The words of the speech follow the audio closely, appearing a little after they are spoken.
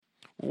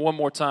One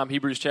more time,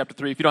 Hebrews chapter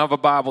 3. If you don't have a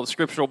Bible, the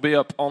scripture will be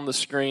up on the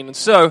screen. And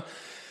so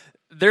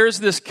there's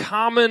this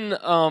common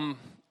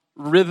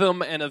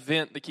rhythm and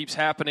event that keeps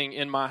happening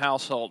in my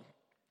household.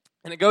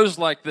 And it goes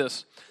like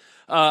this.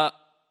 I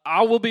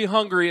will be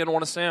hungry and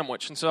want a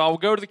sandwich. And so I will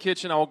go to the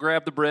kitchen, I will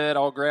grab the bread, I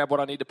will grab what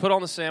I need to put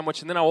on the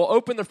sandwich, and then I will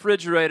open the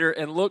refrigerator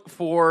and look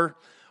for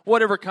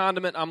whatever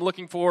condiment I'm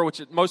looking for,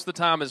 which most of the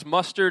time is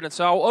mustard. And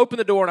so I will open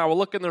the door and I will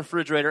look in the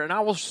refrigerator and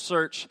I will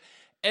search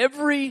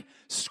every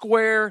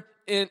square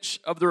inch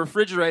of the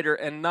refrigerator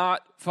and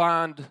not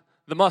find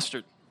the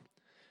mustard.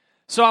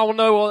 So I will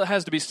know, well, it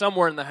has to be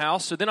somewhere in the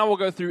house. So then I will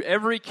go through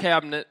every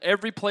cabinet,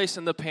 every place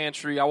in the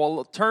pantry. I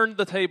will turn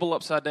the table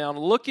upside down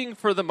looking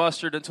for the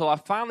mustard until I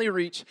finally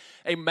reach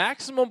a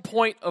maximum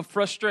point of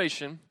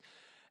frustration.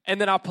 And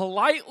then I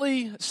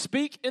politely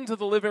speak into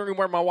the living room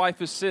where my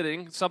wife is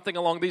sitting, something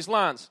along these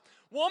lines.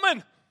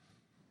 Woman,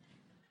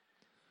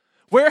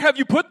 where have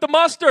you put the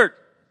mustard?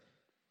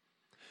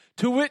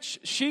 To which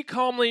she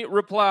calmly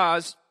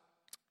replies,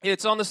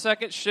 it's on the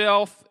second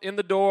shelf in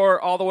the door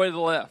all the way to the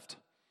left.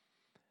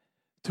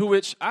 To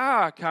which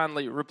I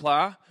kindly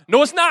reply,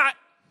 no, it's not.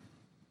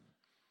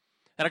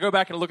 And I go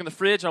back and look in the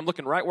fridge, and I'm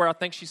looking right where I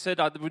think she said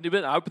I would do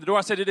it. I open the door,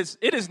 I said, it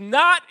is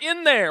not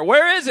in there.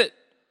 Where is it?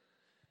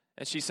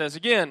 And she says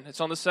again,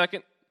 it's on the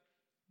second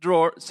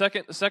drawer,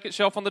 the second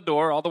shelf on the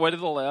door, all the way to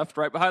the left,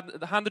 right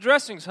behind the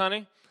dressings,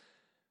 honey.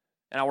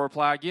 And I'll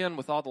reply again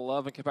with all the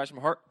love and compassion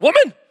in my heart,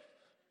 woman,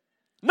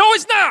 no,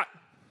 it's not.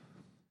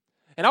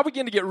 And I'll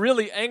begin to get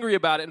really angry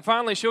about it. And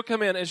finally, she'll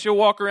come in and she'll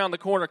walk around the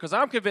corner because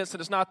I'm convinced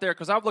that it's not there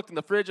because I've looked in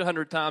the fridge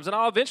 100 times. And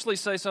I'll eventually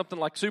say something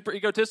like super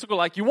egotistical,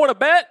 like, you want to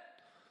bet?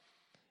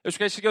 In which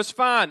case she goes,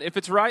 fine. If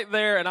it's right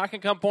there and I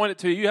can come point it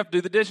to you, you have to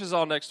do the dishes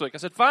all next week. I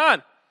said,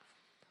 fine.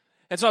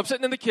 And so I'm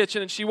sitting in the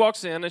kitchen and she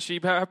walks in and she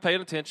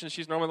paid attention.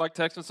 She's normally like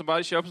texting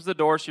somebody. She opens the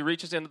door. She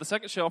reaches into the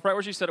second shelf right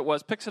where she said it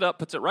was, picks it up,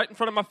 puts it right in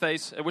front of my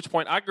face, at which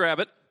point I grab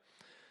it.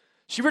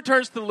 She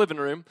returns to the living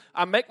room.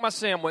 I make my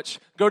sandwich,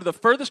 go to the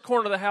furthest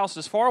corner of the house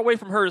as far away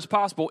from her as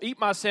possible, eat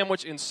my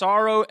sandwich in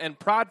sorrow and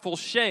prideful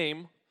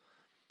shame,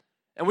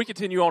 and we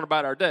continue on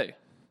about our day.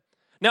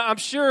 Now, I'm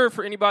sure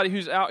for anybody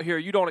who's out here,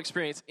 you don't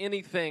experience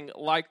anything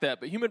like that,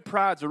 but human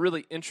pride's a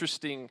really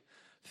interesting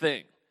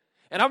thing.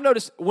 And I've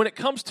noticed when it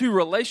comes to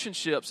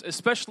relationships,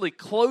 especially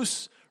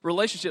close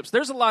relationships,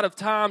 there's a lot of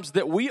times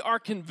that we are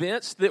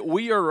convinced that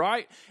we are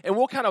right, and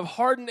we'll kind of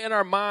harden in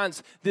our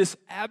minds this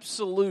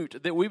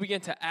absolute that we begin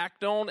to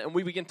act on and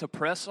we begin to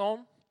press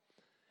on.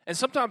 And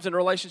sometimes in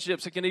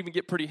relationships, it can even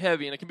get pretty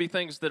heavy, and it can be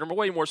things that are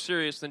way more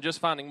serious than just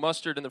finding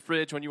mustard in the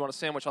fridge when you want a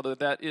sandwich, although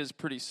that is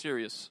pretty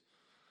serious.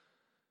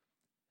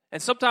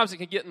 And sometimes it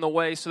can get in the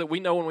way so that we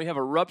know when we have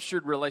a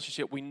ruptured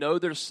relationship, we know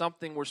there's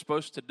something we're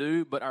supposed to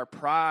do, but our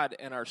pride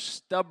and our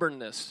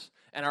stubbornness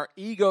and our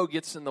ego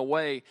gets in the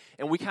way,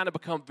 and we kind of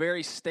become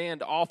very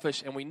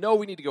standoffish, and we know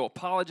we need to go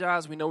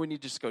apologize. We know we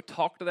need to just go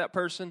talk to that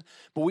person,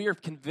 but we are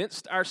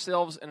convinced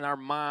ourselves and our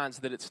minds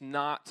that it's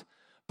not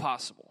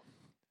possible.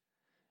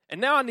 And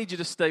now I need you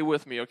to stay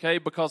with me, okay?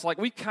 Because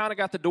we kind of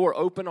got the door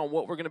open on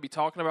what we're going to be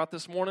talking about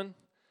this morning,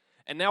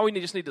 and now we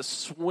just need to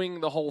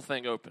swing the whole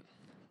thing open.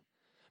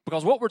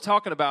 Because what we're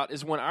talking about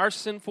is when our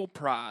sinful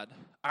pride,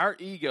 our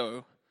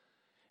ego,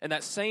 and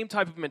that same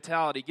type of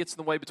mentality gets in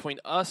the way between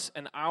us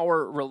and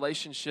our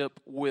relationship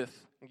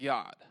with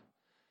God.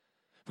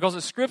 Because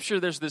in Scripture,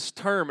 there's this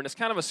term, and it's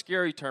kind of a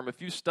scary term.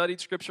 If you've studied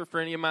Scripture for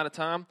any amount of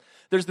time,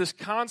 there's this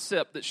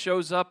concept that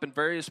shows up in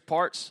various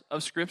parts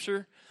of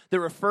Scripture that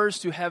refers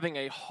to having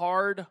a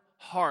hard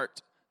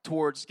heart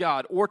towards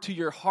God, or to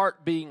your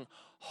heart being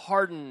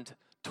hardened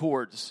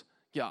towards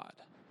God.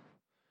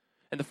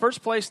 And the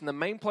first place and the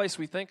main place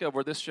we think of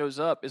where this shows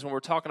up is when we're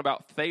talking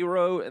about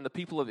Pharaoh and the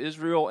people of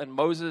Israel and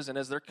Moses and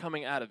as they're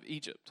coming out of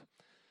Egypt.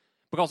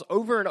 Because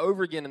over and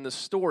over again in this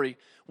story,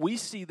 we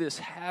see this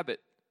habit,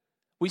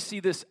 we see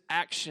this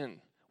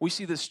action, we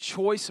see this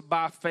choice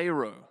by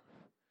Pharaoh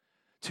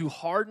to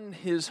harden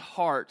his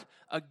heart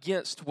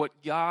against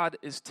what God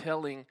is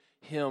telling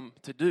him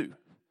to do.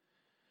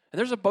 And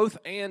there's a both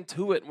and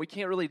to it, and we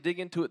can't really dig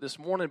into it this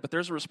morning, but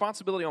there's a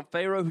responsibility on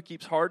Pharaoh who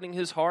keeps hardening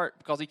his heart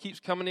because he keeps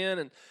coming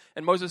in,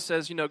 and Moses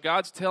says,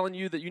 God's telling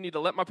you that you need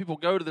to let my people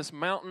go to this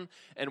mountain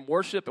and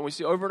worship, and we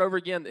see over and over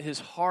again that his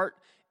heart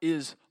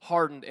is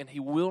hardened, and he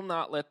will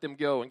not let them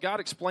go. And God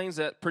explains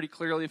that pretty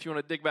clearly. If you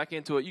want to dig back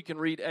into it, you can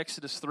read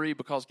Exodus 3,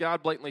 because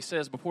God blatantly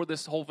says before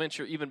this whole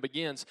venture even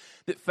begins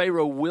that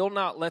Pharaoh will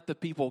not let the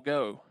people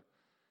go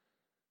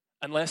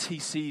unless he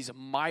sees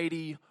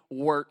mighty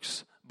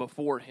works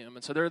before him.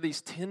 And so there are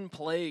these 10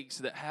 plagues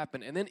that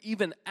happen. And then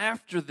even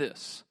after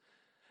this,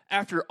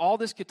 after all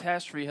this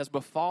catastrophe has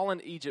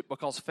befallen Egypt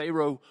because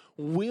Pharaoh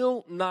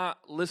will not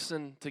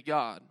listen to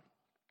God,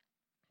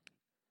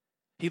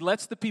 he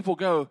lets the people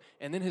go,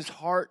 and then his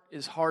heart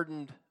is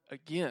hardened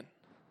again.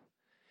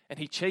 And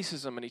he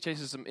chases them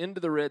into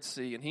the Red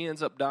Sea, and he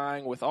ends up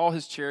dying with all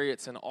his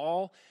chariots and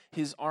all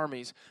his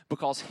armies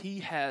because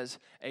he has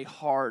a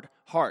hard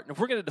heart. And if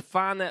we're going to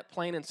define that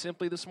plain and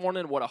simply this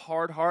morning, what a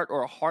hard heart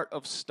or a heart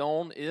of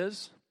stone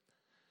is,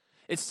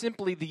 It's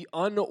simply the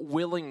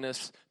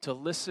unwillingness to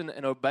listen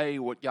and obey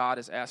what God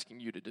is asking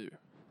you to do.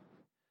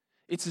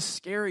 It's a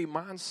scary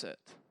mindset.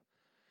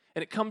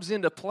 And it comes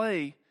into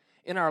play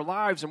in our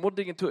lives, and we'll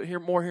dig into it here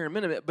in a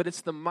minute, but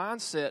it's the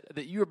mindset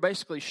that you are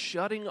basically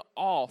shutting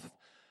off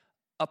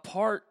a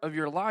part of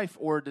your life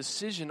or a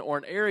decision or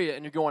an area,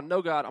 and you're going,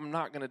 no, God, I'm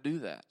not going to do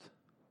that.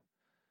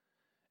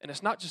 And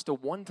it's not just a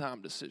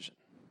one-time decision.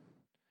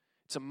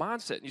 It's a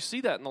mindset, and you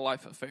see that in the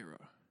life of Pharaoh.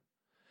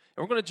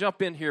 And we're going to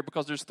jump in here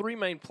because there's three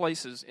main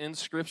places in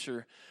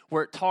Scripture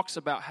where it talks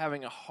about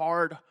having a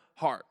hard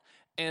heart.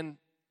 And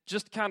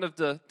just kind of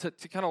to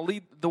kind of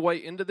lead the way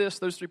into this,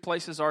 those three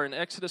places are in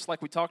Exodus,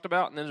 like we talked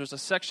about, and then there's a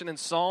section in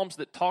Psalms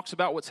that talks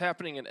about what's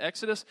happening in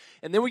Exodus,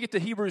 and then we get to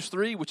Hebrews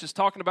 3, which is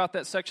talking about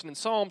that section in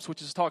Psalms,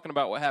 which is talking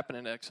about what happened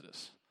in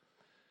Exodus.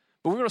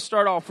 But we're going to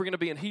start off, we're going to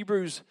be in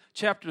Hebrews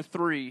chapter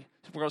 3,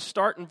 we're going to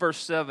start in verse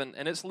 7,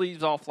 and it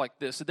leaves off like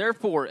this.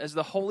 Therefore, as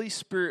the Holy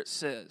Spirit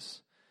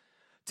says,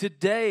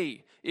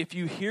 today, if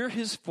you hear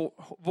his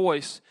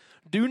voice,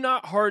 do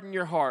not harden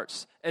your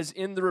hearts as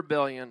in the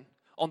rebellion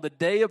on the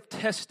day of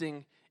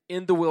testing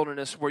in the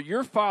wilderness, where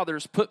your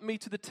fathers put me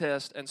to the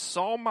test and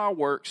saw my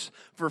works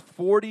for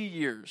 40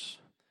 years.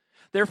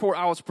 Therefore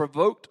I was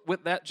provoked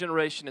with that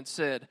generation and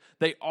said,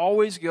 they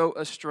always go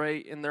astray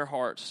in their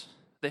hearts.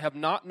 They have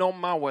not known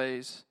my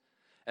ways.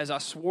 As I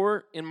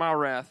swore in my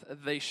wrath,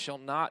 they shall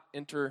not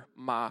enter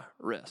my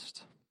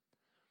rest.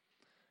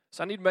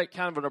 So I need to make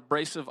kind of an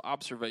abrasive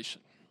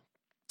observation,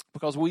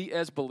 because we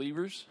as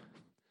believers,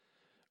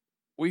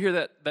 we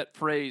hear that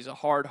phrase, a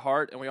hard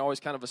heart, and we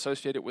always kind of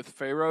associate it with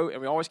Pharaoh, and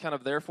we always kind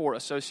of therefore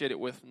associate it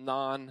with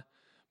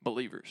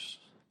non-believers.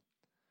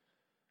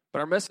 But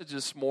our message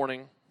this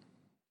morning,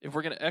 if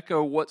we're going to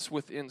echo what's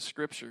within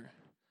Scripture,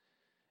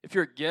 if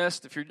you're a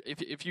guest,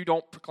 if you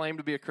don't proclaim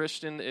to be a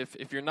Christian,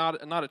 if you're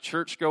not a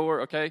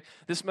churchgoer, okay,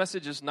 this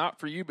message is not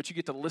for you, but you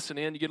get to listen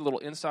in, you get a little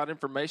inside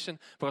information,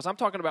 because I'm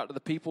talking about to the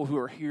people who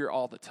are here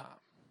all the time.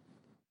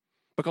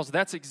 Because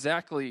that's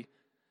exactly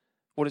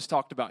what is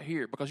talked about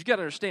here. Because you got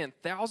to understand,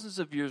 thousands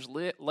of years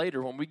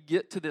later, when we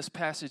get to this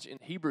passage in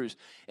Hebrews,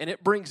 and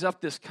it brings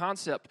up this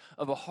concept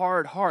of a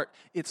hard heart,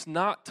 it's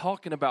not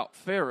talking about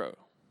Pharaoh.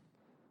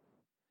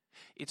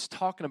 It's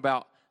talking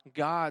about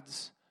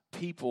God's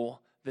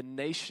people, the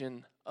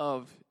nation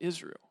of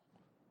Israel.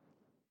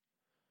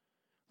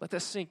 Let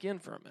that sink in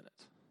for a minute.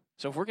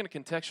 So if we're going to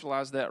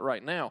contextualize that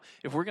right now,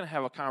 if we're going to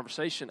have a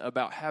conversation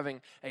about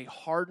having a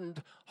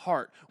hardened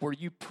heart where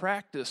you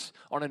practice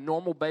on a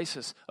normal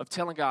basis of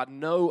telling God,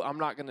 no, I'm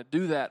not going to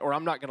do that, or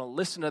I'm not going to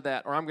listen to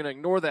that, or I'm going to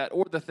ignore that,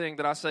 or the thing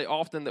that I say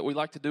often that we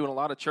like to do in a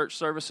lot of church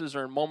services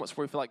or in moments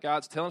where we feel like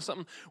God's telling us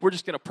something, we're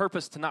just going to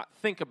purpose to not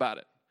think about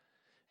it.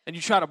 And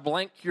you try to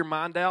blank your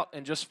mind out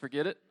and just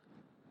forget it.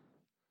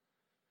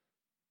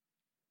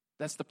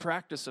 That's the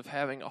practice of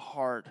having a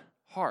hard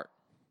heart.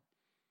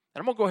 And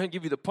I'm going to go ahead and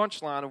give you the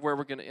punchline of where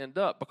we're going to end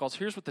up, because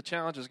here's what the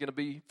challenge is going to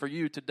be for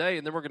you today,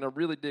 and then we're going to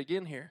really dig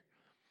in here.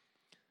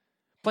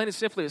 Plain and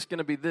simply, it's going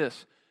to be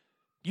this.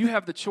 You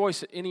have the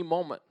choice at any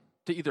moment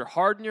to either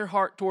harden your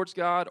heart towards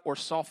God or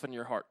soften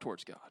your heart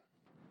towards God.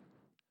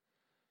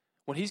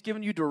 When He's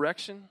given you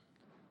direction,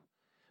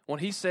 when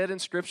He said in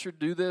Scripture,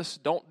 do this,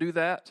 don't do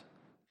that,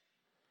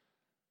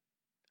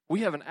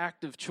 we have an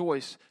active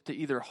choice to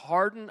either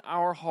harden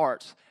our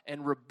hearts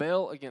and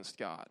rebel against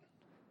God,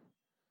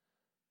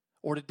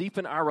 or to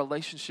deepen our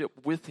relationship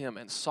with Him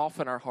and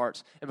soften our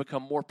hearts and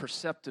become more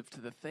perceptive to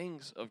the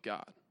things of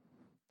God.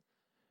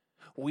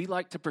 We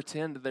like to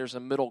pretend that there's a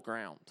middle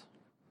ground.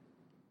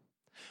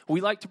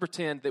 We like to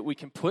pretend that we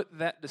can put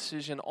that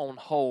decision on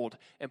hold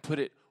and put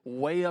it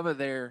way over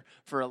there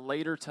for a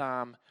later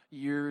time,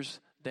 years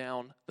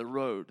down the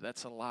road.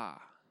 That's a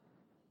lie.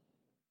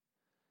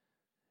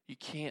 You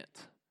can't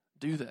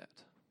do that.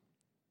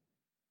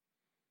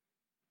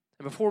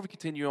 And before we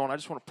continue on, I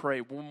just want to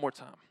pray one more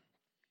time.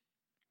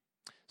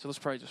 So let's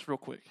pray just real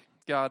quick.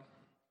 God,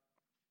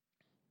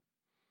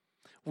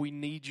 we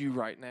need you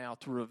right now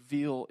to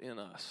reveal in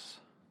us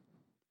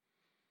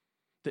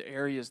the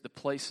areas, the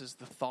places,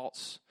 the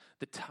thoughts,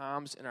 the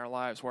times in our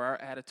lives where our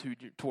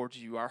attitude towards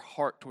you, our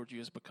heart towards you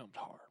has become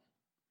hard.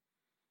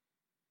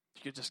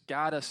 You could just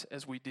guide us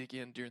as we dig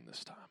in during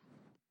this time.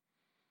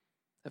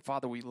 And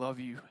Father, we love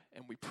you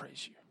and we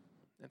praise you.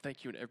 And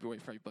thank you in every way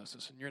for your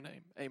blessings. In your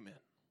name, amen.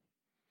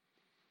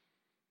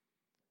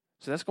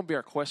 So that's going to be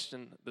our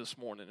question this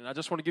morning. And I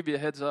just want to give you a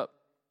heads up.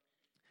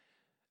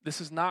 This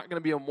is not going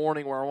to be a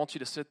morning where I want you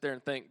to sit there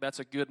and think that's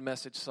a good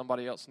message,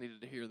 somebody else needed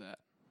to hear that.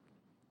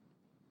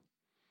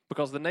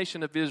 Because the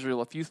nation of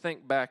Israel, if you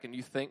think back and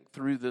you think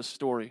through this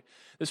story,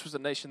 this was a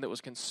nation that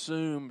was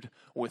consumed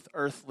with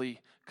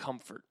earthly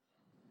comfort.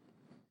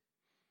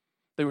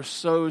 They were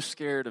so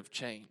scared of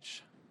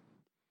change.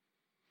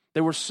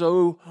 They were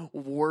so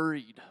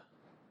worried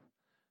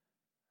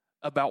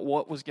about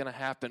what was going to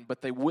happen,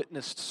 but they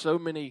witnessed so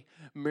many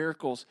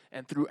miracles,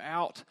 and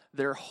throughout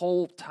their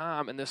whole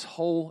time and this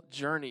whole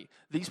journey,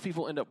 these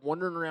people end up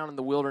wandering around in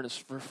the wilderness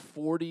for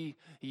 40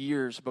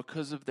 years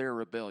because of their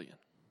rebellion.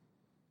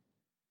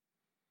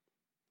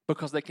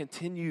 because they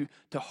continue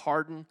to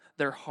harden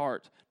their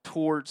heart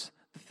towards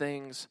the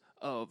things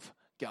of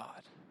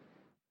God.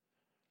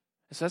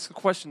 And so that's the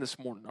question this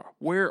morning.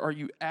 Where are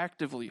you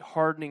actively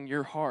hardening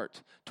your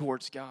heart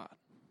towards God?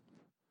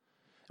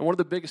 And one of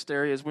the biggest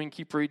areas, we can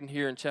keep reading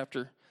here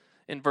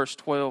in verse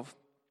 12,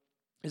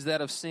 is that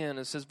of sin.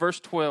 It says,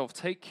 verse 12,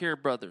 take care,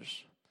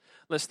 brothers,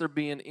 lest there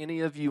be in any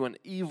of you an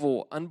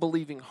evil,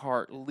 unbelieving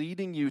heart,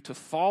 leading you to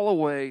fall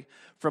away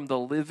from the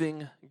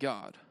living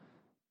God.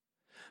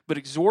 But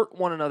exhort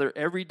one another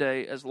every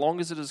day, as long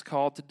as it is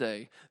called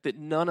today, that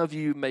none of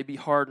you may be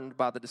hardened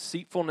by the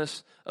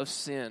deceitfulness of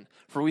sin.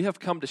 For we have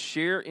come to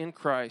share in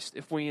Christ,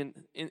 if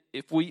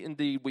we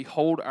indeed we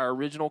hold our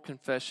original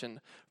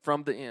confession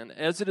from the end.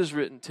 As it is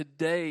written,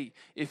 today,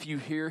 if you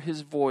hear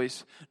his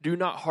voice, do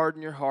not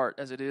harden your heart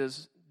as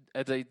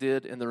they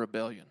did in the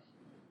rebellion.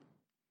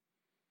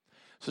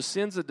 So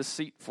sin's a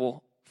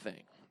deceitful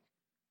thing.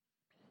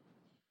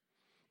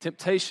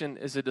 Temptation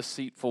is a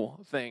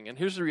deceitful thing. And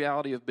here's the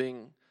reality of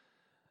being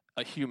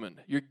a human.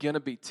 You're going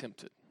to be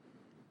tempted.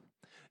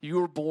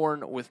 You were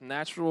born with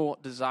natural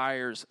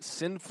desires,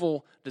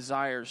 sinful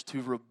desires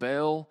to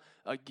rebel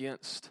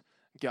against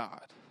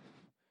God.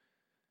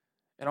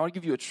 And I want to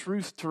give you a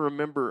truth to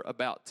remember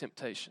about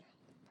temptation.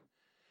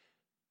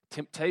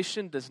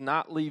 Temptation does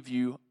not leave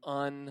you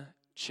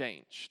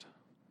unchanged.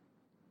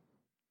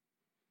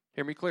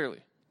 Hear me clearly.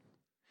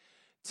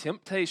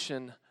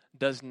 Temptation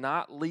does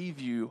not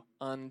leave you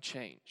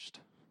unchanged,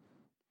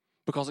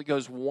 because it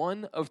goes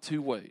one of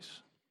two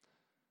ways.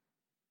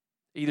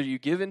 Either you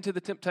give in to the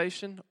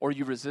temptation or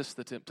you resist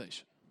the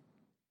temptation.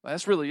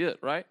 That's really it,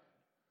 right?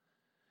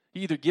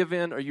 You either give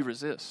in or you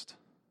resist.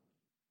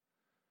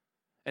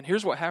 And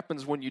here's what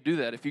happens when you do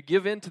that. If you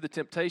give in to the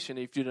temptation,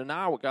 if you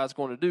deny what God's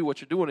going to do,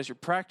 what you're doing is you're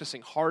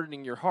practicing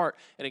hardening your heart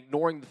and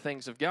ignoring the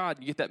things of God.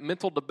 You get that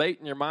mental debate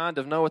in your mind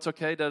of, no, it's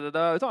okay,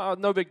 da-da-da.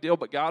 It's no big deal,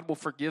 but God will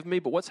forgive me.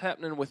 But what's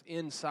happening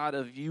inside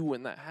of you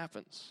when that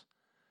happens?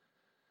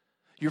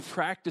 You're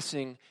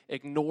practicing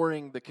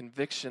ignoring the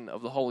conviction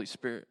of the Holy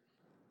Spirit.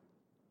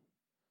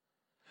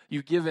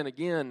 You give in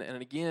again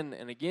and again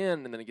and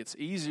again, and then it gets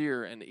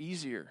easier and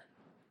easier.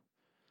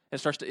 It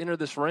starts to enter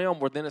this realm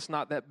where then it's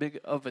not that big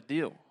of a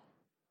deal.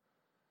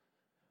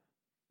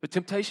 But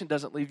temptation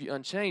doesn't leave you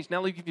unchanged.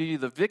 Now let me give you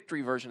the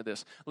victory version of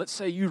this. Let's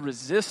say you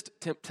resist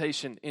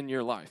temptation in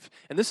your life.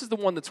 And this is the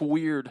one that's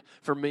weird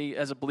for me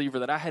as a believer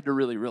that I had to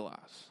really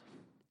realize.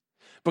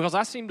 Because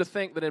I seem to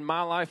think that in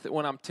my life that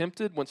when I'm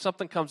tempted, when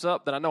something comes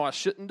up that I know I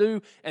shouldn't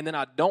do, and then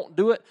I don't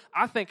do it,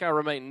 I think I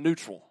remain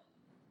neutral.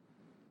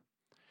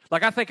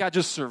 Like I think I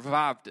just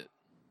survived it.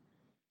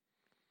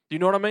 Do you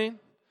know what I mean?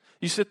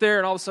 You sit there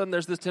and all of a sudden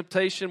there's this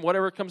temptation,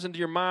 whatever comes into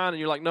your mind, and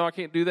you're like, no, I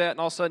can't do that. And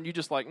all of a sudden you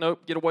just like,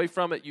 nope, get away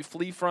from it. You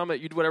flee from it.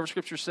 You do whatever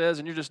Scripture says,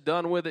 and you're just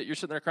done with it. You're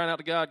sitting there crying out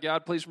to God,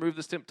 God, please remove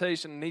this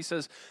temptation. And he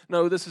says,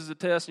 no, this is a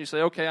test. And you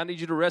say, okay, I need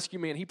you to rescue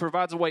me. And he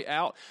provides a way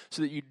out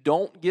so that you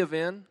don't give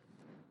in.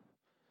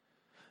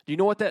 Do you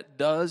know what that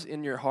does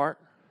in your heart?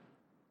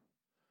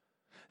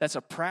 That's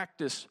a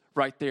practice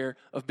right there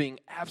of being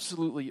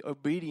absolutely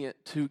obedient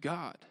to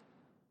God.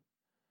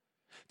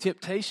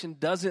 Temptation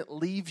doesn't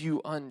leave you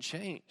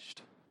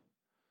unchanged.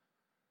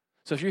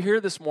 So if you're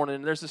here this morning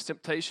and there's this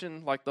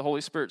temptation, like the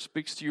Holy Spirit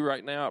speaks to you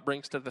right now, it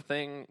brings to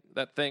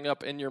that thing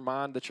up in your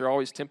mind that you're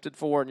always tempted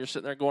for, and you're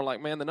sitting there going like,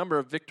 man, the number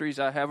of victories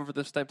I have over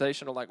this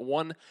temptation are like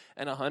 1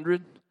 in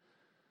 100.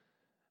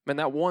 Man,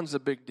 that one's a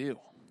big deal.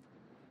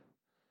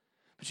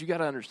 But you got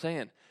to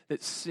understand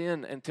that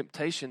sin and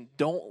temptation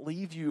don't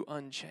leave you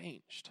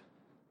unchanged.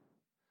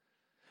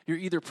 You're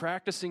either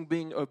practicing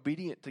being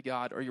obedient to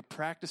God or you're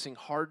practicing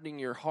hardening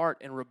your heart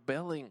and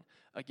rebelling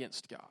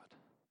against God.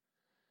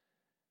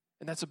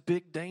 And that's a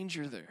big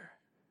danger there.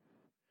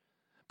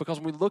 Because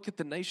when we look at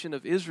the nation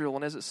of Israel,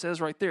 and as it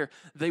says right there,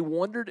 they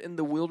wandered in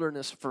the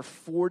wilderness for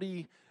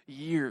 40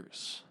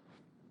 years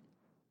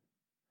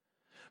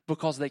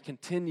because they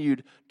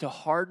continued to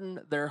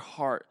harden their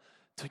heart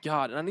to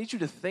God. And I need you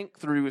to think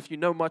through, if you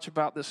know much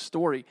about this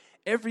story,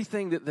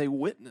 everything that they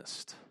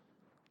witnessed.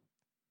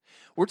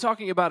 We're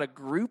talking about a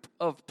group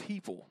of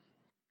people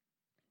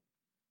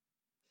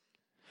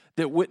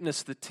that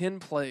witnessed the 10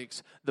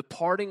 plagues, the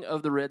parting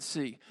of the Red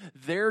Sea,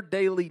 their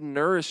daily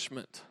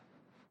nourishment.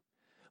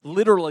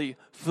 Literally,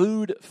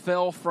 food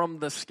fell from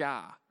the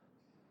sky.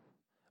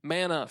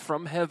 Manna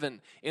from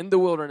heaven in the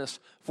wilderness,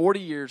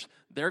 40 years,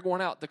 they're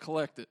going out to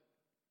collect it.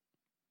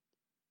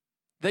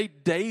 They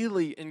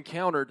daily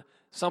encountered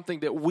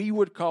something that we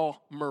would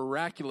call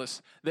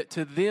miraculous, that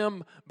to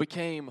them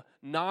became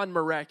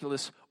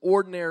non-miraculous,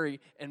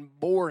 ordinary, and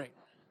boring.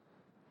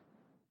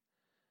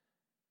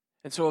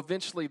 And so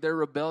eventually their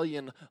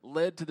rebellion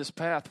led to this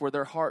path where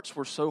their hearts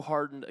were so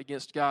hardened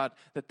against God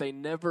that they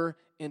never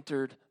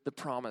entered the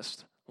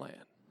promised land.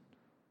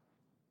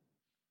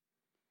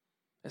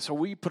 And so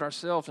we put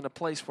ourselves in a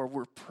place where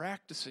we're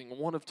practicing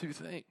one of two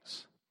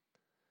things.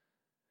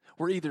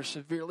 We're either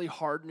severely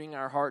hardening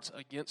our hearts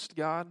against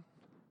God,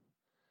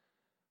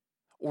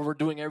 or we're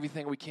doing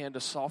everything we can to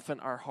soften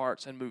our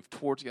hearts and move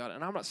towards God.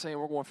 And I'm not saying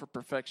we're going for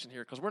perfection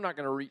here, because we're not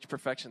going to reach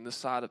perfection this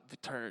side of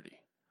eternity.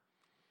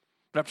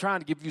 But I'm trying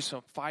to give you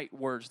some fight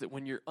words that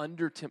when you're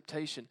under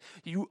temptation,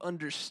 you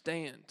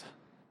understand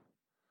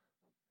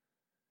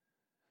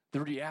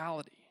the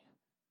reality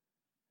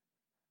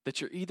that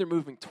you're either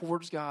moving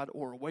towards God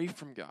or away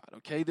from God,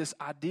 okay? This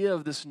idea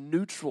of this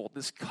neutral,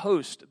 this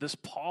coast, this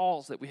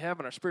pause that we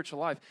have in our spiritual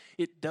life,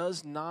 it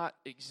does not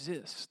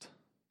exist.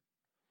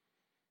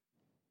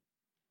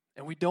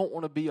 And we don't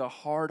want to be a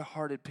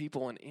hard-hearted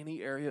people in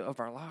any area of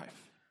our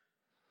life.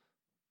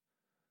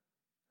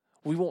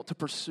 We want to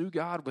pursue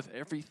God with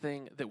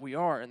everything that we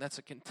are, and that's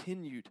a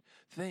continued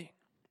thing.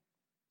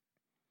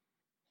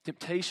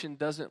 Temptation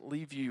doesn't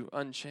leave you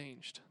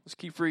unchanged. Let's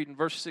keep reading.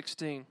 Verse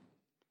 16.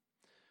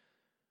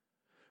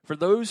 For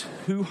those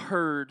who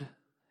heard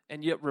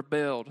and yet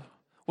rebelled,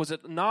 was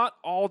it not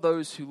all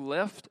those who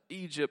left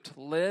Egypt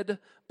led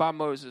by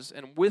Moses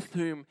and with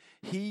whom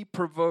he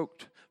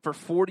provoked for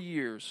 40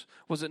 years?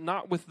 Was it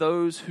not with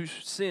those who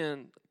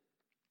sinned,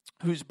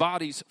 whose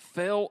bodies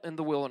fell in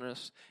the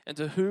wilderness, and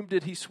to whom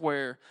did he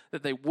swear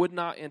that they would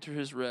not enter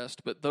his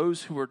rest, but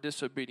those who were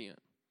disobedient?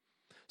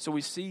 So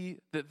we see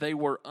that they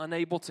were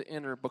unable to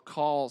enter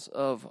because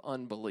of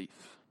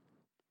unbelief.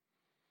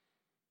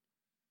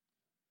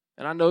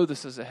 And I know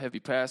this is a heavy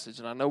passage,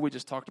 and I know we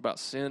just talked about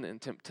sin and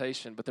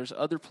temptation, but there's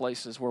other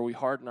places where we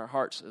harden our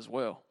hearts as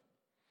well.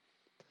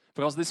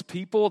 Because this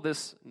people,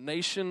 this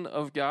nation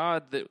of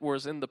God that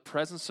was in the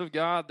presence of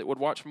God, that would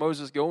watch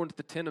Moses go into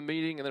the tent of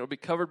meeting, and it would be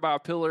covered by a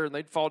pillar, and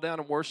they'd fall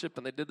down and worship,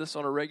 and they did this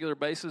on a regular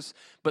basis,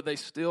 but they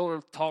still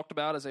are talked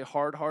about as a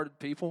hard-hearted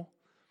people.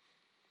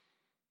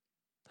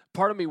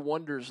 Part of me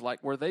wonders,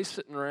 like, were they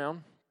sitting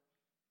around,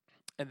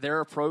 and their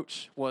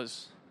approach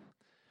was,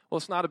 well,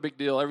 it's not a big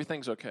deal,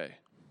 everything's okay.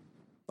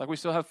 Like, we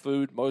still have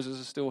food. Moses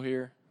is still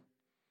here.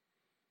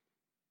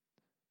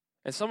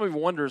 And some of you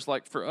wonders,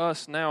 like, for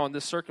us now in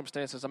this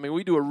circumstances, I mean,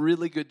 we do a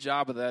really good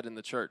job of that in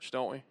the church,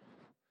 don't we?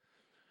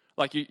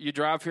 Like, you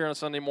drive here on a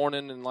Sunday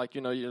morning, and, like,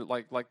 you know, you're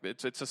like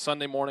it's a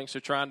Sunday morning, so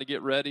trying to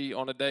get ready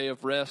on a day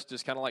of rest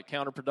is kind of like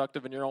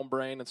counterproductive in your own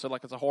brain. And so,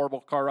 like, it's a horrible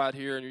car ride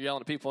here, and you're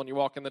yelling at people, and you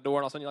walk in the door,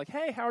 and all of a sudden you're like,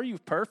 hey, how are you?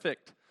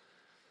 Perfect.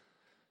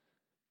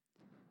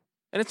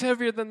 And it's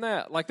heavier than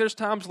that. Like, there's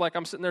times like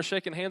I'm sitting there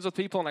shaking hands with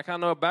people and I kind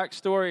of know a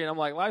backstory and I'm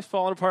like, life's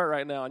falling apart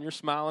right now. And you're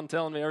smiling,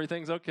 telling me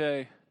everything's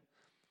okay.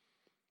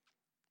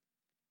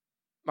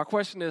 My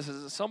question is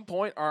at some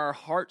point, are our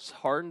hearts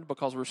hardened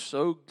because we're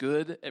so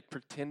good at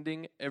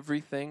pretending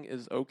everything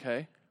is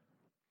okay?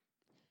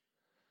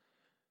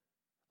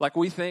 Like,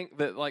 we think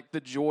that, like,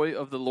 the joy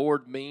of the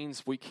Lord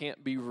means we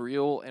can't be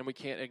real and we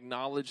can't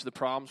acknowledge the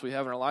problems we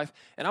have in our life.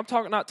 And I'm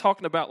not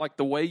talking about, like,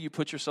 the way you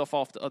put yourself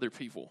off to other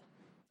people.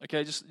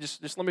 Okay,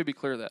 just let me be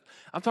clear that.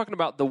 I'm talking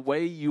about the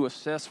way you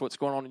assess what's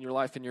going on in your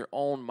life in your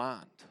own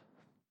mind.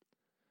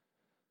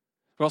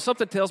 Well,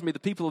 something tells me the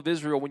people of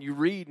Israel, when you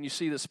read and you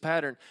see this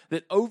pattern,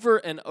 that over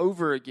and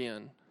over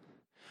again,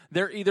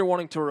 they're either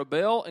wanting to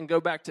rebel and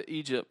go back to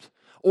Egypt,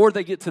 or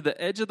they get to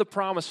the edge of the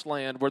promised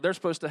land where they're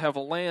supposed to have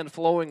a land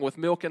flowing with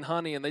milk and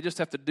honey, and they just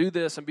have to do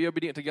this and be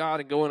obedient to God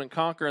and go in and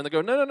conquer, and they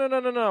go,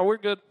 no, we're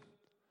good.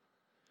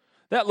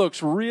 That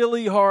looks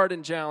really hard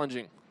and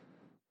challenging.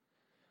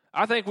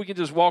 I think we can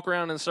just walk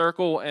around in a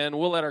circle and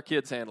we'll let our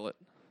kids handle it.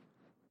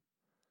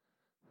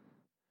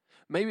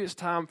 Maybe it's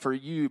time for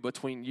you,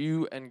 between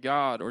you and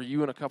God, or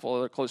you and a couple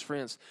other close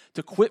friends,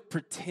 to quit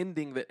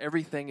pretending that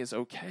everything is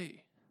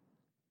okay.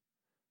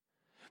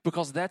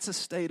 Because that's a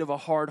state of a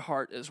hard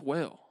heart as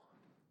well.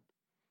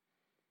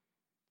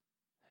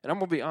 And I'm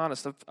going to be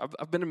honest,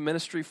 I've been in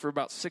ministry for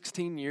about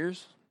 16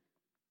 years.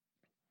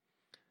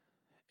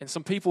 And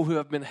some people who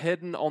have been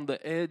heading on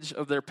the edge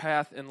of their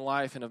path in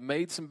life and have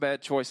made some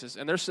bad choices,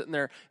 and they're sitting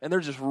there and they're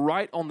just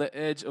right on the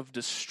edge of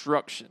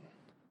destruction,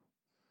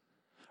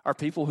 are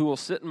people who will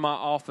sit in my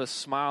office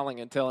smiling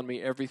and telling me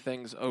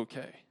everything's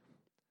okay,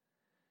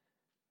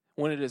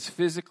 when it is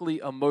physically,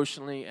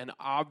 emotionally, and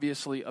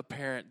obviously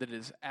apparent that it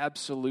is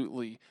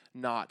absolutely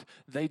not.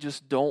 They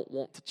just don't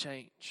want to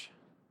change.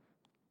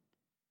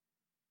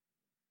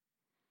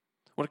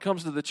 When it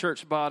comes to the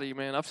church body,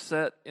 man, I've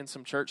sat in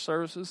some church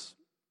services.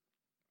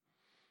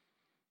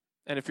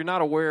 And if you're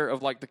not aware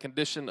of, like, the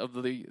condition of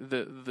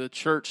the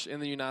church in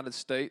the United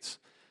States,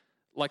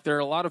 like, there are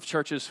a lot of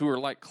churches who are,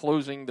 like,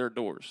 closing their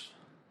doors.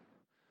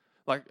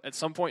 Like, at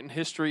some point in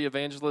history,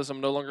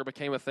 evangelism no longer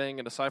became a thing,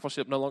 and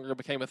discipleship no longer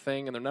became a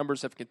thing, and their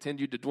numbers have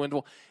continued to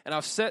dwindle. And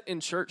I've sat in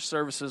church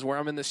services where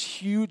I'm in this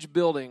huge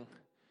building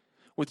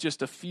with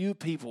just a few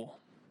people,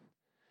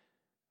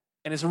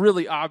 and it's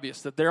really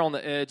obvious that they're on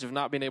the edge of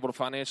not being able to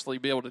financially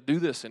be able to do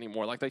this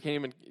anymore. Like, they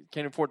can't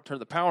afford to turn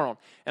the power on.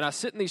 And I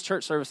sit in these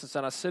church services,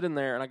 and I sit in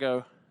there, and I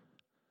go,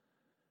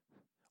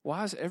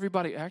 why is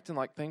everybody acting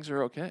like things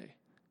are okay?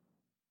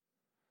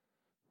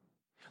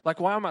 Like,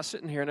 why am I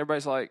sitting here and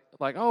everybody's like,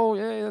 oh,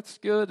 yeah, that's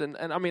good. And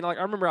I mean, like,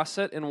 I remember I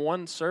sat in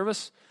one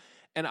service,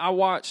 and I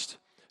watched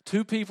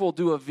two people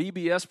do a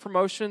VBS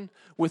promotion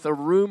with a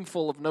room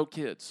full of no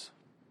kids.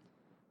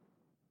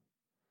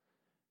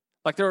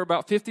 Like, there were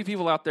about 50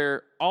 people out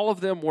there. All of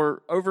them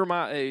were over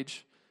my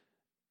age.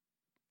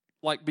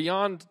 like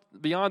beyond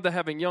the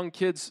having young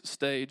kids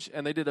stage,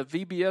 and they did a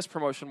VBS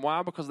promotion.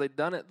 Why? Because they'd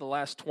done it the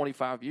last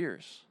 25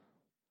 years.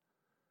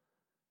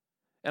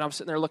 And I'm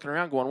sitting there looking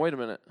around going, wait a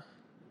minute.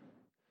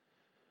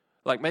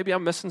 Like maybe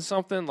I'm missing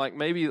something. Like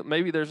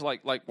maybe there's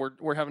like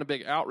we're having a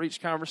big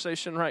outreach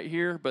conversation right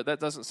here, but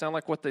that doesn't sound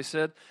like what they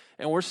said.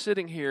 And we're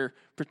sitting here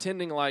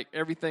pretending like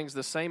everything's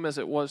the same as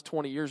it was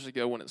 20 years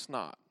ago when it's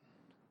not.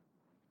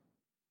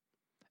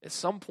 At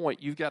some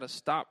point, you've got to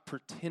stop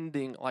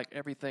pretending like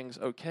everything's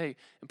okay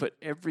and put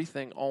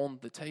everything on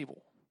the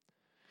table.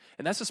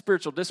 And that's a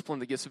spiritual discipline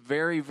that gets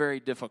very, very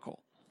difficult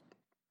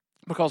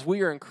because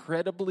we are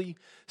incredibly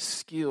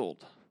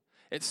skilled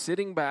at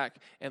sitting back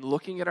and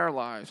looking at our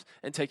lives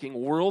and taking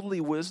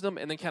worldly wisdom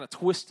and then kind of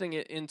twisting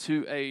it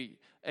into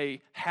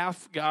a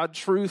half-God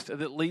truth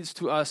that leads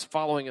to us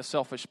following a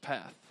selfish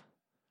path.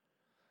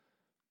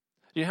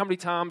 You know how many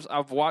times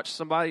I've watched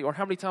somebody, or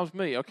how many times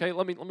me, okay,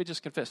 let me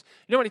just confess.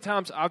 You know how many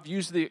times I've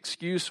used the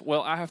excuse,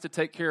 well, I have to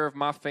take care of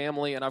my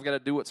family and I've got to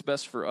do what's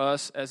best for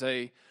us as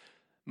a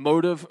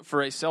motive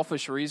for a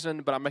selfish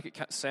reason, but I make it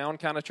sound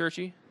kind of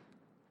churchy?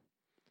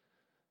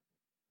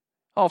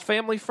 Oh,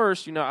 family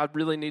first, I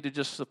really need to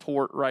just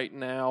support right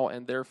now,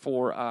 and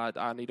therefore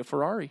I need a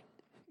Ferrari.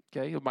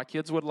 Okay, my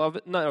kids would love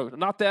it. No,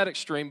 not that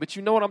extreme, but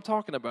you know what I'm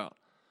talking about.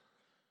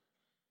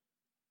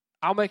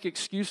 I'll make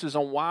excuses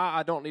on why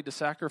I don't need to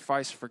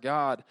sacrifice for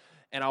God,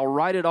 and I'll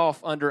write it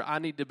off under I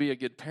need to be a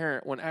good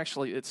parent when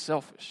actually it's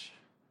selfish.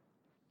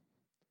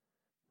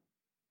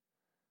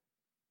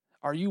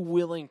 Are you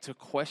willing to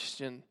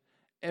question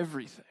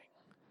everything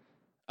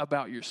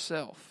about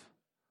yourself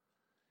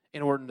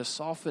in order to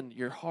soften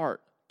your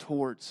heart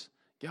towards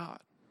God?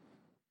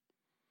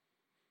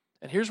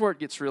 And here's where it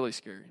gets really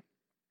scary.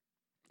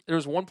 There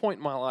was one point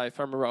in my life,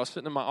 I remember I was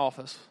sitting in my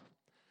office,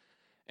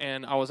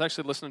 and I was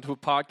actually listening to a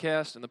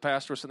podcast, and the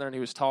pastor was sitting there, and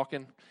he was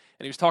talking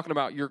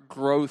about your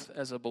growth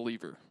as a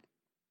believer.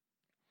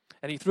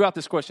 And he threw out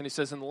this question. He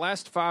says, in the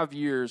last 5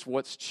 years,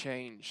 what's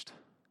changed?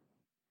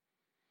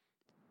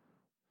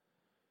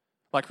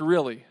 Like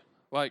really,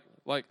 like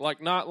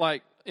not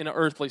like in an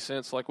earthly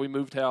sense, like we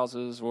moved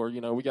houses, or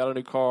we got a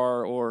new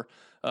car, or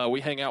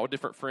we hang out with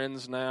different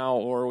friends now,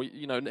 or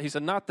he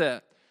said, not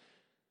that.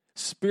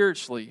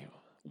 Spiritually,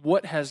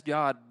 what has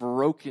God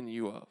broken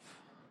you of?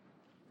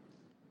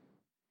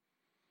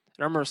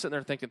 And I remember sitting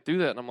there thinking through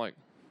that, and I'm like,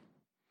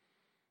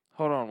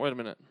 hold on, wait a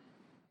minute.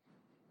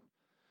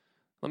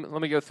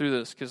 Let me go through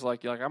this, because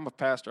like I'm a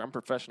pastor, I'm a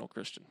professional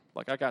Christian.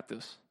 Like I got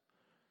this.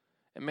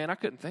 And man, I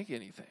couldn't think of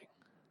anything.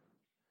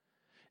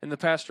 And the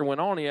pastor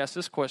went on, he asked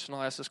this question,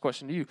 I'll ask this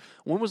question to you.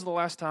 When was the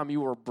last time you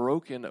were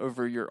broken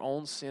over your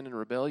own sin and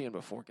rebellion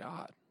before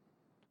God?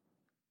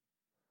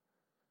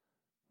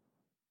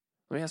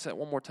 Let me ask that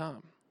one more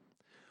time.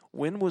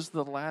 When was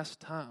the last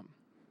time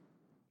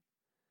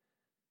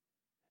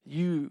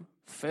you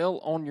fell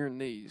on your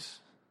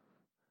knees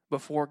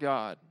before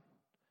God,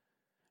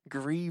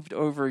 grieved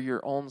over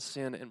your own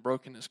sin and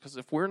brokenness? Because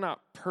if we're not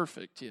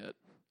perfect yet,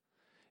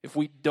 if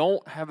we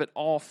don't have it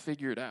all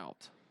figured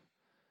out,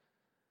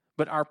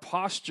 but our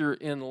posture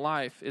in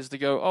life is to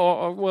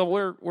go, well,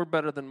 we're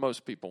better than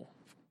most people.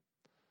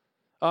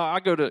 I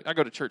go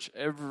to church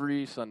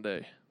every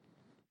Sunday.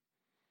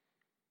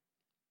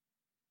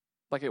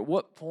 Like, at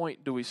what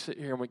point do we sit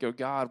here and we go,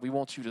 God, we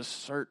want you to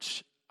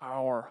search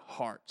our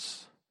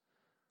hearts.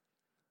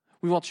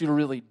 We want you to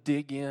really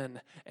dig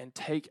in and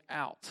take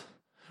out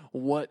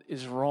what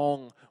is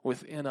wrong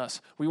within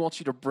us. We want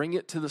you to bring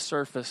it to the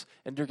surface,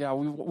 and dear God,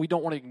 we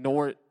don't want to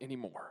ignore it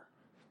anymore.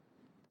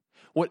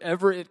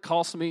 Whatever it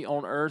costs me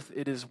on earth,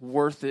 it is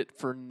worth it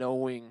for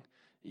knowing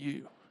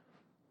you.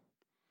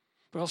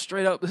 Well,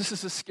 straight up, this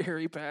is a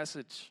scary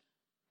passage.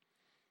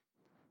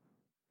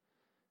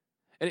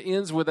 And it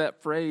ends with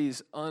that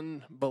phrase,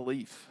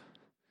 unbelief,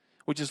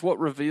 which is what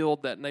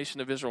revealed that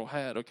nation of Israel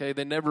had, okay?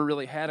 They never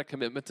really had a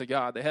commitment to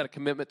God. They had a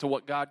commitment to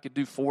what God could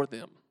do for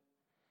them.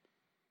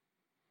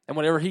 And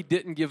whenever he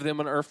didn't give them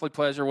an earthly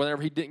pleasure,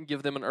 whenever he didn't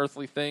give them an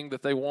earthly thing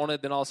that they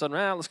wanted, then all of a sudden,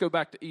 let's go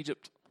back to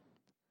Egypt.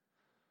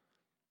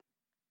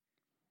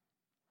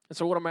 And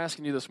so what I'm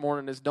asking you this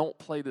morning is don't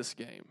play this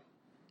game.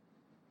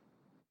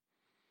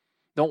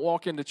 Don't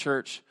walk into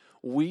church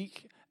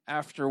week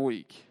after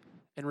week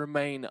and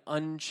remain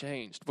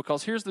unchanged.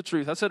 Because here's the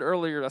truth. I said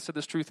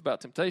this truth about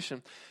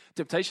temptation.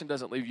 Temptation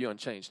doesn't leave you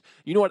unchanged.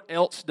 You know what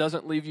else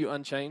doesn't leave you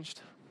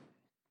unchanged?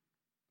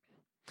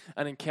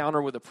 An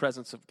encounter with the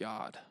presence of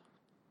God.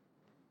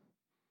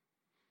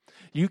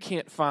 You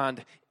can't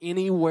find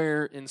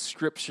anywhere in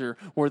Scripture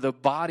where the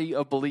body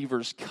of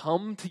believers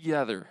come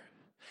together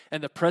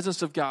and the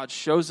presence of God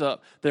shows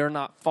up. They're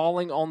not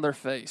falling on their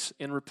face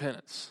in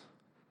repentance.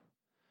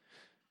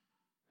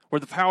 Where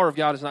the power of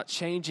God is not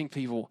changing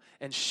people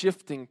and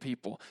shifting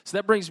people. So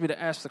that brings me to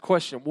ask the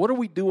question, what are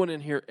we doing in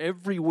here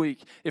every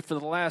week if for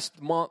the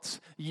last months,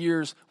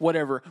 years,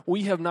 whatever,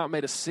 we have not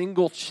made a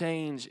single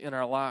change in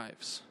our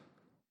lives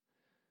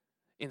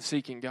in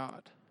seeking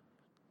God?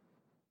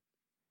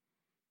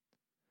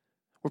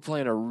 We're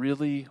playing a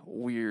really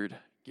weird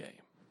game.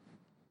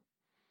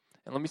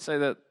 And let me say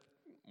that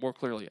more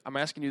clearly. I'm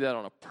asking you that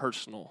on a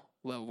personal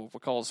level,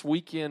 because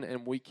week in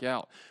and week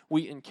out,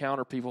 we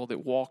encounter people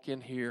that walk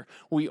in here.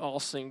 We all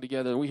sing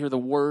together. We hear the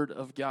word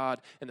of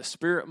God, and the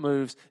Spirit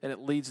moves, and it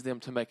leads them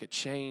to make a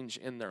change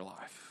in their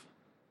life.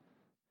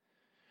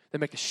 They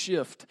make a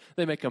shift.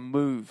 They make a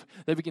move.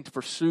 They begin to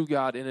pursue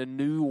God in a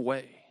new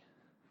way.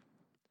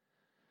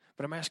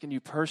 But I'm asking you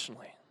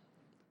personally,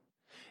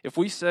 if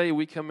we say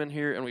we come in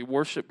here and we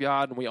worship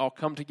God and we all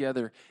come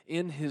together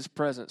in His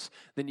presence,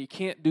 then you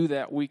can't do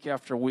that week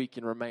after week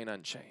and remain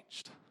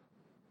unchanged.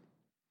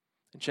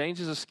 And change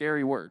is a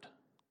scary word.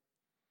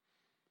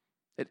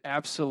 It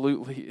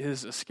absolutely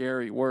is a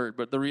scary word.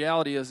 But the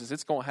reality is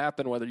it's going to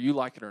happen whether you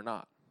like it or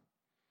not.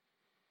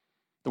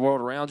 The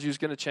world around you is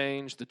going to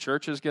change. The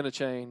church is going to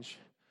change.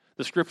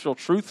 The scriptural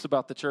truths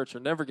about the church are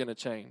never going to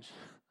change.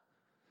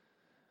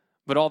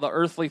 But all the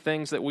earthly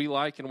things that we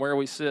like and where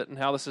we sit and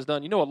how this is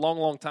done. You know, a long,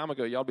 long time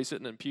ago, y'all be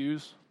sitting in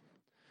pews,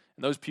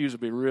 and those pews would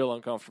be real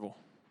uncomfortable.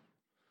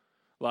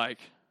 Like,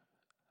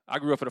 I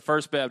grew up at a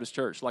First Baptist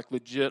church, like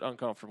legit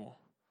uncomfortable.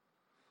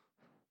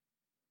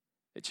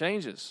 It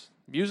changes.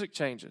 Music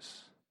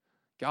changes.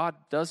 God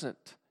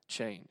doesn't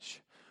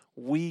change.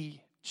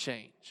 We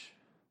change.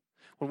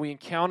 When we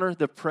encounter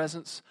the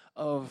presence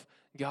of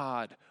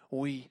God,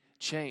 we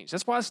change.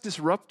 That's why it's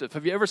disruptive.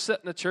 Have you ever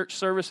sat in a church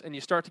service and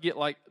you start to get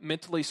like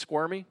mentally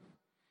squirmy?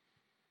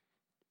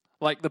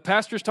 Like the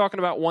pastor's talking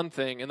about one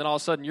thing, and then all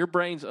of a sudden your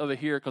brain's over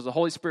here because the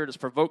Holy Spirit has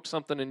provoked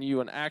something in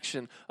you, an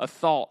action, a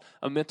thought,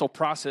 a mental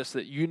process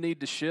that you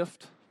need to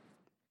shift.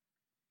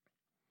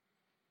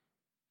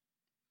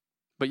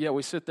 But yet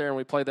we sit there and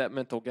we play that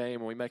mental game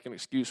and we make an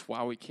excuse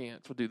why we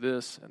can't. We'll do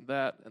this and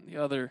that and the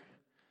other.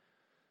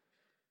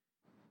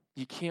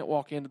 You can't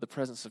walk into the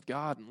presence of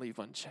God and leave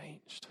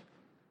unchanged.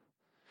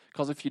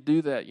 Because if you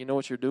do that, you know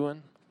what you're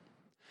doing?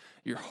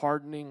 You're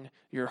hardening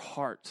your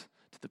heart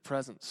to the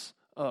presence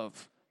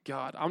of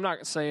God. I'm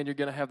not saying you're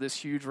going to have this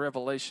huge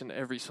revelation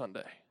every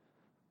Sunday.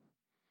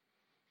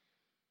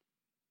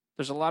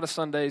 There's a lot of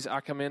Sundays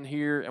I come in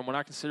here, and when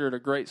I consider it a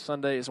great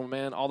Sunday is when,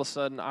 man, all of a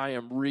sudden I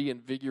am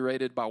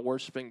reinvigorated by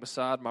worshiping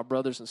beside my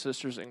brothers and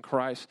sisters in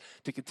Christ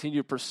to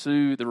continue to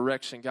pursue the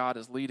direction God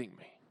is leading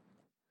me.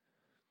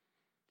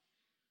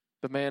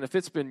 But man, if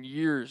it's been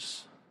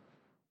years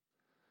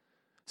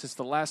since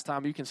the last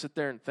time you can sit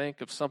there and think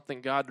of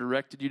something God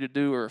directed you to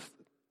do, or,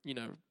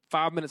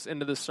 5 minutes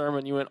into this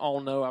sermon you went, oh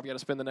no, I've got to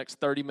spend the next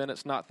 30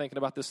 minutes not thinking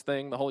about this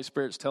thing the Holy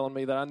Spirit's telling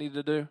me that I need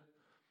to do.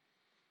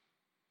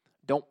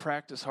 Don't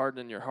practice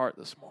hardening your heart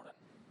this morning.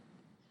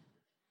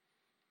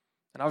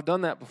 And I've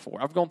done that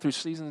before. I've gone through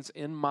seasons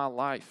in my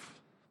life.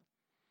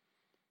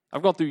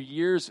 I've gone through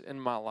years in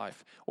my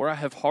life where I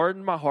have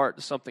hardened my heart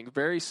to something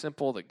very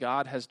simple that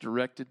God has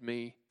directed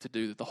me to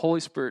do, that the Holy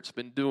Spirit's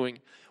been doing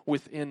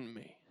within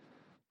me.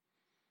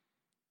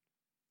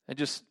 And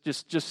just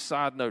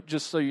side note,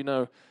 just so you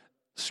know,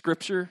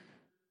 Scripture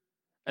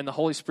and the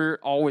Holy Spirit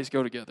always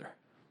go together.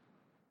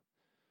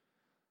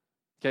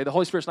 Okay, the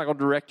Holy Spirit's not going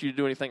to direct you to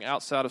do anything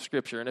outside of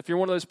Scripture. And if you're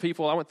one of those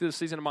people, I went through the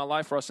season of my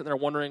life where I was sitting there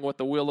wondering what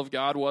the will of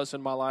God was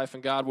in my life,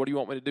 and God, what do you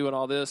want me to do in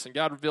all this? And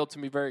God revealed to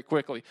me very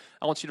quickly,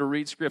 I want you to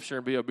read Scripture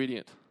and be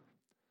obedient.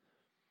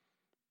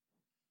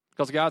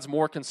 Because God's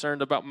more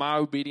concerned about my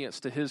obedience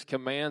to His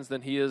commands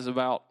than He is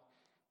about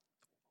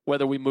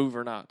whether we move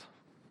or not,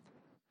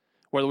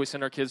 whether we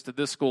send our kids to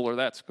this school or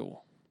that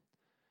school.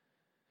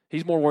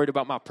 He's more worried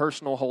about my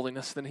personal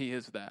holiness than He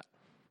is that.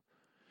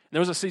 There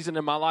was a season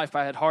in my life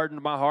I had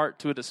hardened my heart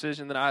to a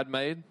decision that I had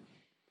made.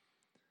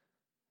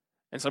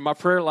 And so my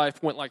prayer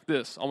life went like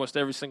this almost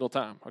every single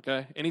time,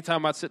 okay?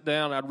 Anytime I'd sit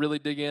down, I'd really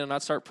dig in, and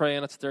I'd start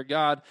praying. I'd sit there,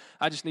 God,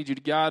 I just need you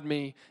to guide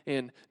me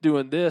in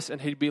doing this.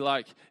 And He'd be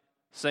like,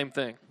 same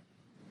thing.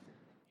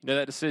 You know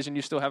that decision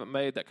you still haven't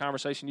made, that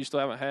conversation you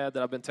still haven't had,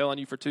 that I've been telling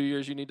you for 2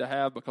 years you need to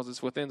have because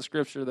it's within the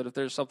Scripture that if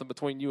there's something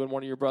between you and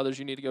one of your brothers,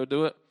 you need to go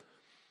do it.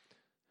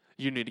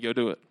 You need to go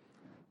do it.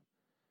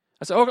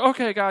 I said,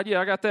 okay, God, yeah,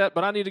 I got that,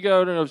 but I need to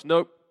go. And it was,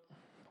 nope,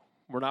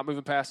 we're not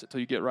moving past it till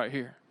you get right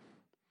here.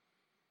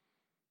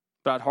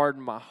 But I'd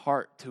harden my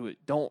heart to it.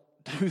 Don't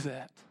do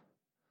that.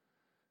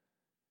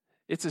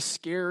 It's a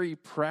scary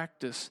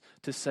practice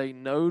to say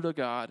no to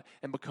God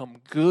and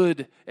become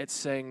good at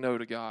saying no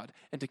to God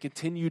and to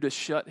continue to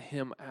shut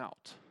Him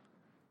out.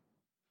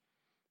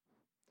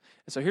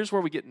 And so here's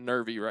where we get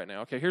nervy right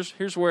now. Okay,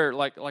 here's where,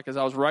 like as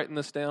I was writing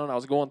this down, I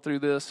was going through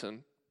this,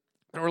 and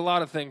there were a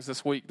lot of things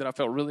this week that I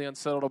felt really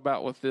unsettled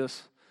about with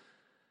this.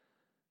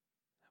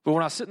 But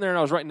when I was sitting there and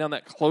I was writing down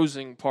that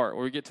closing part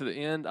where we get to the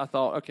end, I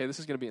thought, okay, this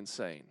is going to be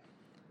insane.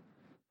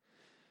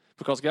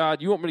 Because, God,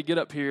 you want me to get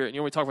up here and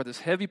you want me to talk about this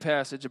heavy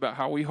passage about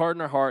how we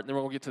harden our heart, and then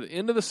we're going to get to the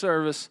end of the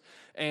service,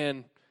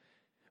 and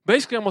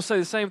basically I'm going to say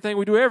the same thing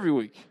we do every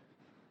week,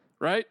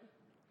 right?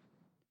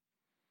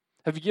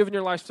 Have you given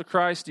your life to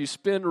Christ? Do you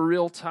spend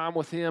real time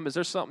with Him? Is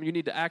there something you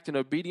need to act in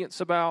obedience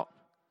about?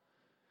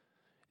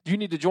 Do you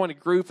need to join a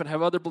group and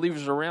have other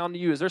believers around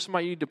you? Is there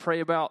somebody you need to pray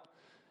about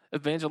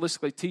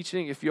evangelistically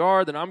teaching. If you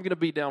are, then I'm going to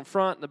be down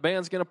front, and the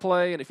band's going to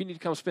play. And if you need to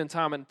come spend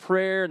time in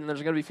prayer, and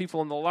there's going to be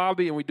people in the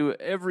lobby, and we do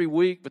it every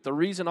week. But the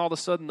reason all of a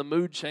sudden the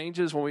mood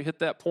changes when we hit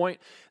that point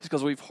is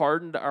because we've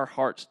hardened our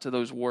hearts to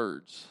those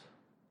words.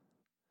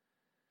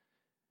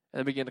 And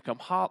they begin to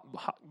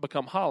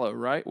become hollow,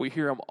 right? We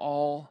hear them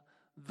all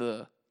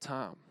the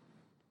time.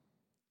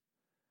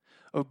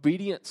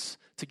 Obedience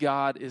to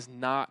God is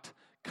not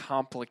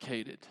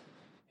complicated.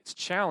 It's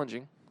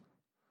challenging,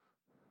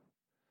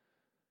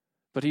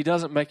 but he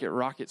doesn't make it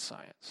rocket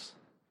science.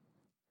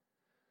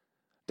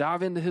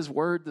 Dive into his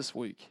word this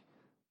week.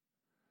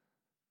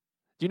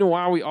 Do you know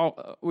why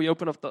we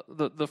open up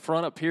the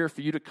front up here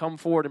for you to come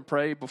forward and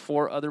pray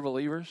before other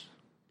believers?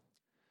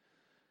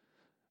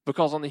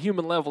 Because on the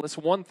human level, it's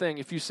one thing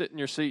if you sit in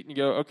your seat and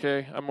you go,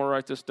 okay, I'm going to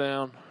write this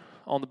down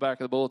on the back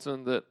of the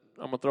bulletin that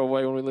I'm going to throw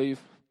away when we leave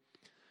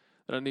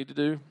that I need to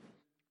do.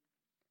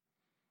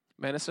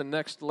 Man, it's the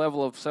next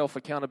level of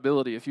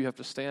self-accountability if you have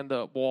to stand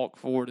up, walk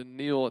forward, and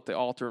kneel at the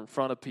altar in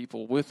front of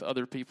people with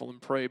other people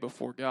and pray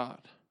before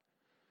God.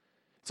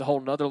 It's a whole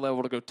nother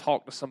level to go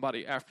talk to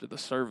somebody after the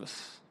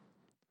service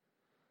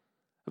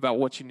about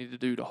what you need to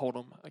do to hold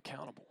them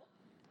accountable.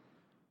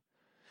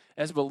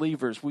 As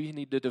believers, we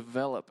need to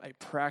develop a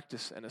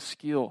practice and a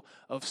skill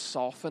of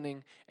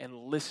softening and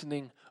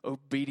listening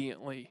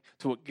obediently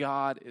to what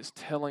God is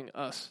telling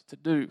us to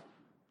do.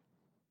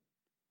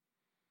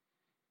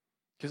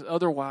 Because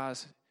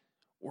otherwise,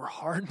 we're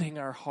hardening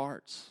our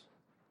hearts.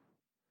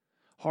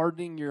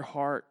 Hardening your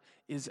heart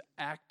is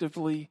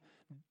actively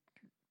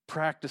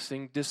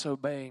practicing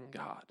disobeying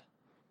God.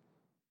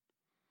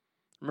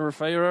 Remember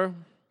Pharaoh?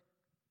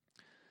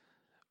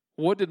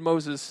 What did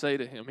Moses say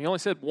to him? He only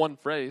said one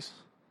phrase.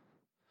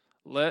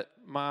 Let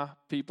my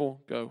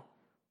people go.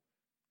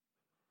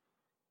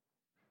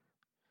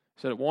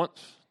 He said it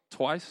once,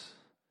 twice,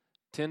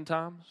 10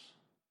 times.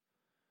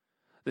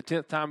 The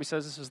 10th time he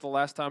says, this is the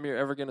last time you're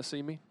ever going to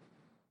see me.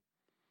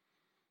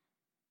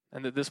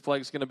 And that this plague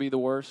is going to be the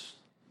worst.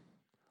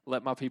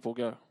 Let my people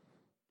go.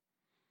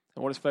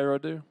 And what does Pharaoh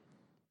do?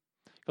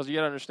 Because you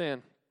got to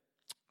understand,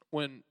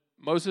 when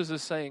Moses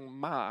is saying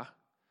my,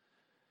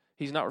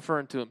 he's not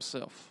referring to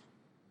himself.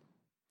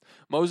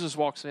 Moses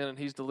walks in and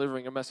he's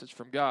delivering a message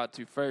from God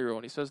to Pharaoh.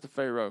 And he says to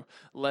Pharaoh,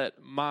 let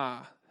my,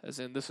 as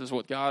in this is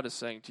what God is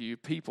saying to you,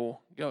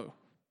 people go.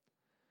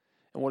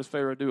 And what does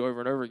Pharaoh do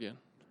over and over again?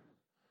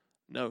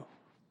 No.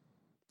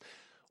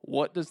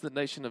 What does the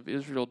nation of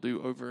Israel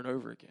do over and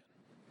over again?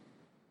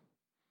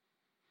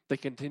 They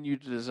continue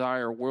to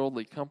desire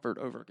worldly comfort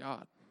over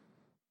God.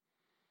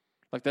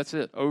 Like that's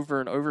it, over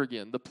and over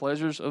again. The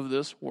pleasures of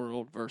this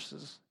world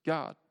versus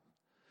God.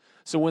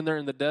 So when they're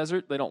in the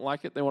desert, they don't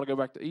like it. They want to go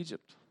back to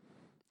Egypt.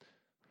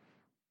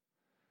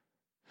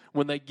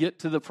 When they get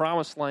to the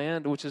promised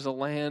land, which is a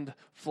land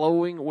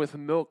flowing with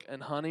milk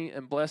and honey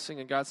and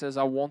blessing, and God says,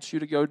 I want you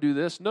to go do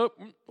this. Nope,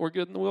 we're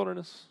good in the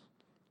wilderness.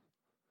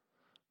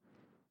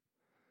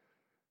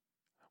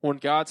 When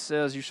God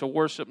says, you shall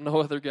worship no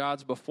other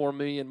gods before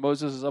me, and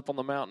Moses is up on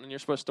the mountain and you're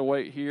supposed to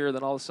wait here,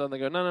 then all of a sudden they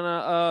go,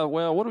 no,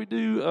 well, what do we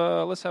do?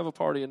 Let's have a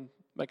party and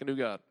make a new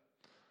God.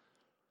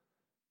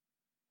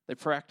 They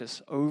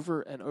practice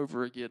over and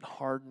over again,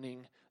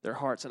 hardening their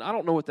hearts. And I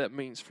don't know what that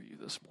means for you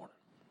this morning.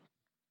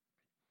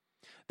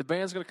 The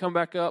band's going to come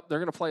back up. They're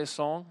going to play a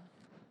song.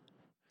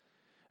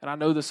 And I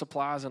know this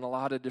applies in a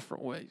lot of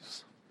different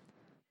ways.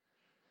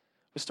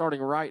 But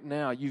starting right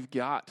now, you've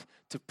got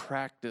to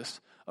practice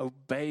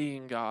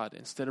obeying God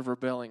instead of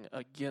rebelling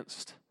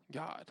against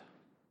God.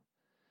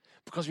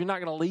 Because you're not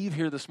going to leave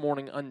here this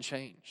morning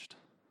unchanged.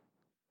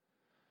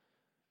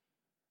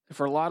 And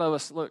for a lot of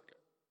us, look,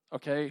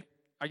 okay,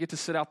 I get to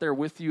sit out there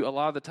with you a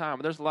lot of the time.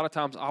 There's a lot of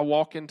times I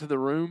walk into the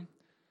room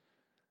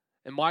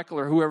and Michael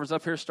or whoever's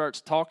up here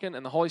starts talking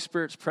and the Holy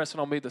Spirit's pressing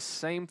on me the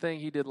same thing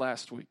he did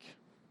last week.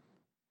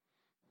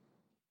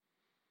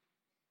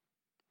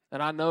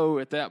 And I know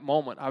at that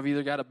moment I've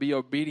either got to be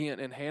obedient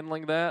in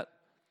handling that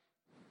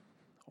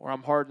or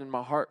I'm hardening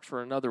my heart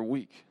for another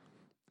week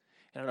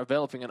and I'm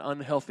developing an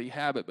unhealthy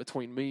habit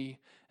between me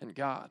and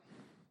God.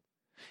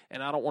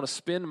 And I don't want to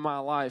spend my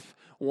life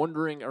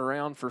wandering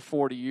around for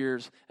 40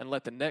 years and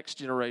let the next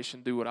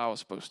generation do what I was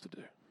supposed to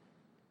do.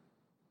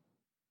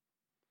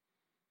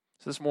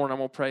 So this morning I'm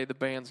going to pray. The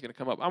band's going to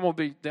come up. I'm going to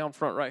be down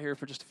front right here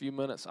for just a few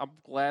minutes. I'll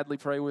gladly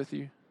pray with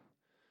you.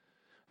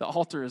 The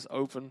altar is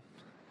open.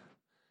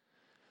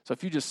 So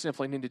if you just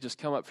simply need to just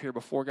come up here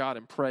before God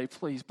and pray,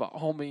 please, by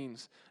all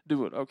means,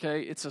 do it,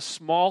 okay? It's a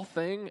small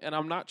thing, and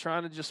I'm not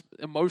trying to just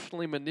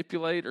emotionally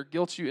manipulate or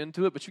guilt you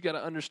into it, but you got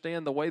to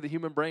understand the way the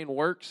human brain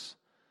works.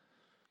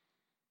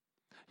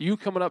 You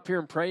coming up here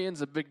and praying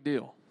is a big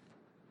deal.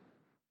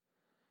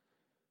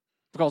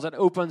 Because that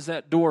opens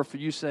that door for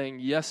you saying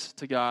yes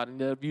to God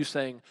and of you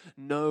saying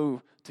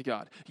no to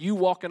God. You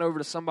walking over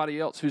to somebody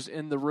else who's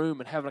in the room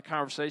and having a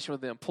conversation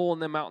with them, pulling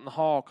them out in the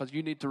hall because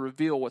you need to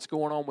reveal what's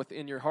going on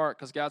within your heart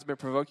because God's been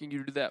provoking you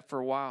to do that for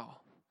a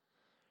while.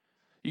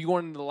 You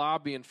going into the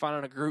lobby and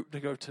finding a group to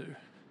go to.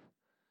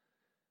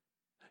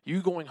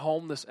 You going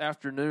home this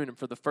afternoon and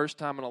for the first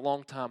time in a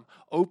long time,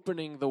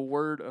 opening the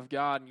Word of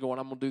God and going,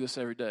 I'm going to do this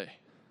every day.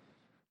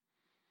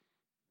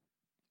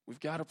 We've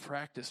got to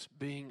practice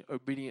being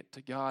obedient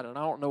to God. And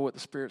I don't know what the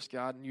Spirit's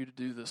guiding you to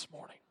do this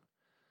morning.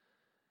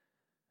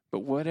 But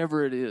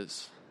whatever it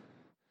is,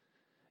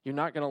 you're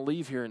not going to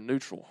leave here in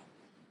neutral.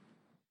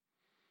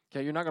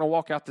 Okay, you're not going to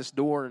walk out this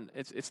door and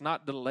it's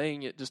not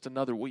delaying it just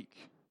another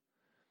week.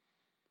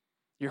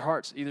 Your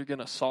heart's either going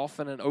to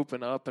soften and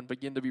open up and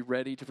begin to be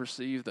ready to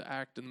perceive the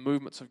act and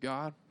movements of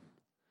God,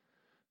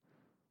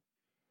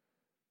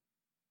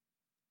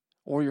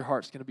 or your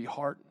heart's going to be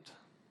hardened.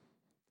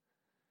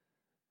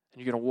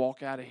 And you're going to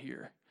walk out of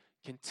here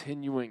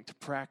continuing to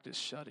practice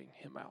shutting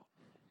him out.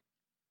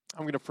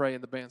 I'm going to pray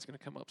and the band's going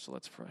to come up, so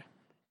let's pray.